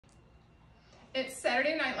It's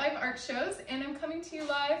Saturday Night Live art shows, and I'm coming to you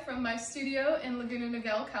live from my studio in Laguna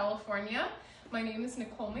Niguel, California. My name is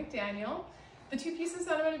Nicole McDaniel. The two pieces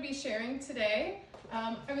that I'm going to be sharing today,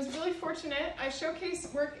 I was really fortunate. I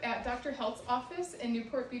showcased work at Dr. Helt's office in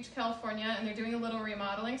Newport Beach, California, and they're doing a little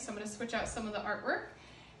remodeling, so I'm going to switch out some of the artwork.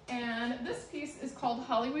 And this piece is called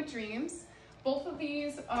Hollywood Dreams. Both of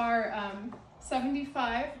these are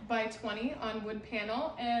 75 by 20 on wood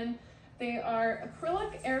panel, and they are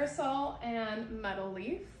acrylic, aerosol, and metal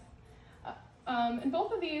leaf. In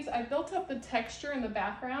both of these, I built up the texture in the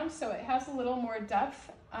background so it has a little more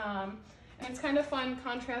depth, and it's kind of fun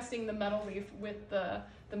contrasting the metal leaf with the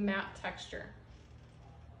matte texture.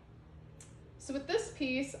 So with this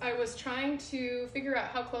piece, I was trying to figure out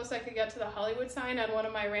how close I could get to the Hollywood sign on one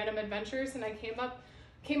of my random adventures, and I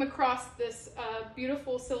came across this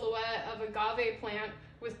beautiful silhouette of agave plant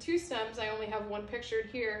with two stems. I only have one pictured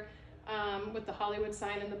here, with the Hollywood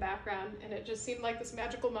sign in the background, and it just seemed like this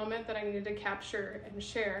magical moment that I needed to capture and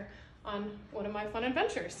share on one of my fun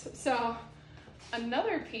adventures. So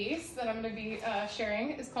another piece that I'm going to be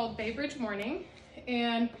sharing is called Bay Bridge Morning,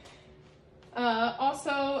 and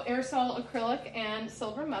also aerosol, acrylic, and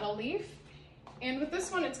silver metal leaf. And with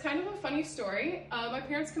this one, it's kind of a funny story. My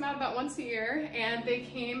parents come out about once a year, and they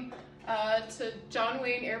came to John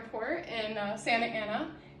Wayne Airport in Santa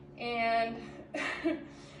Ana, and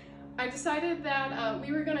I decided that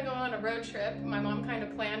we were gonna go on a road trip. My mom kind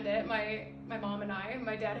of planned it, my mom and I.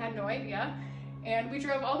 My dad had no idea. And we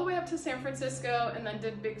drove all the way up to San Francisco and then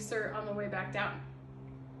did Big Sur on the way back down.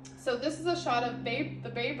 So this is a shot of the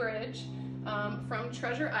Bay Bridge from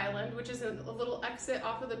Treasure Island, which is a little exit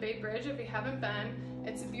off of the Bay Bridge if you haven't been.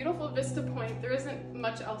 It's a beautiful vista point. There isn't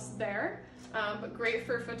much else there, but great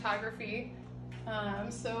for photography.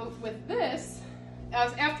 So with this,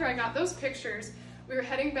 after I got those pictures, we were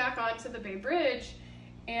heading back onto the Bay Bridge,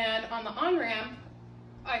 and on the on-ramp,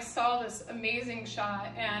 I saw this amazing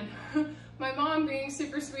shot, and my mom being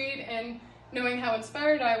super sweet and knowing how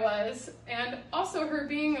inspired I was, and also her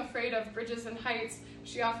being afraid of bridges and heights,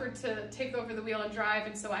 she offered to take over the wheel and drive,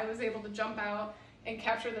 and so I was able to jump out and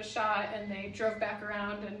capture the shot, and they drove back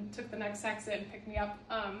around and took the next exit and picked me up.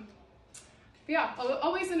 Yeah,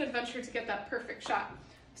 always an adventure to get that perfect shot.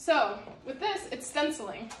 So with this, it's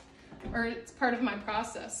stenciling, or it's part of my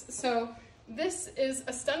process. So this is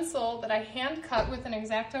a stencil that I hand cut with an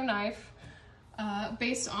X-Acto knife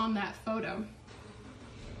based on that photo.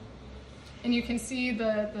 And you can see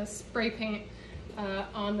the spray paint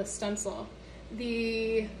on the stencil.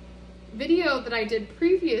 The video that I did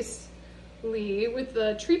previously with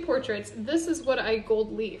the tree portraits, this is what I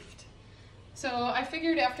gold leafed. So I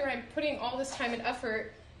figured after I'm putting all this time and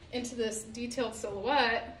effort into this detailed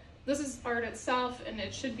silhouette, this is art itself, and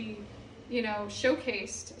it should be, you know,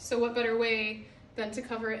 showcased. So what better way than to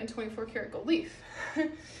cover it in 24 karat gold leaf?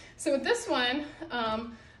 So with this one,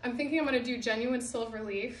 I'm thinking I'm gonna do genuine silver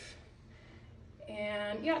leaf.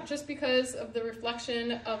 And yeah, just because of the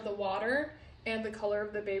reflection of the water and the color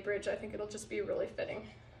of the Bay Bridge, I think it'll just be really fitting.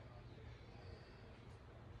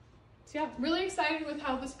 So yeah, really excited with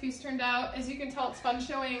how this piece turned out. As you can tell, it's fun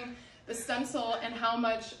showing the stencil and how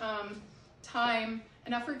much time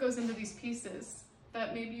and effort goes into these pieces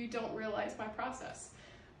that maybe you don't realize my process.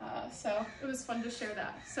 So it was fun to share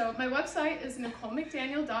that. So my website is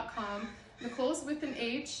NicoleMcDaniel.com. Nicole's with an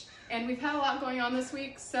H, and we've had a lot going on this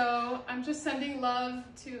week, so I'm just sending love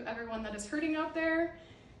to everyone that is hurting out there,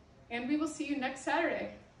 and we will see you next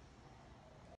Saturday.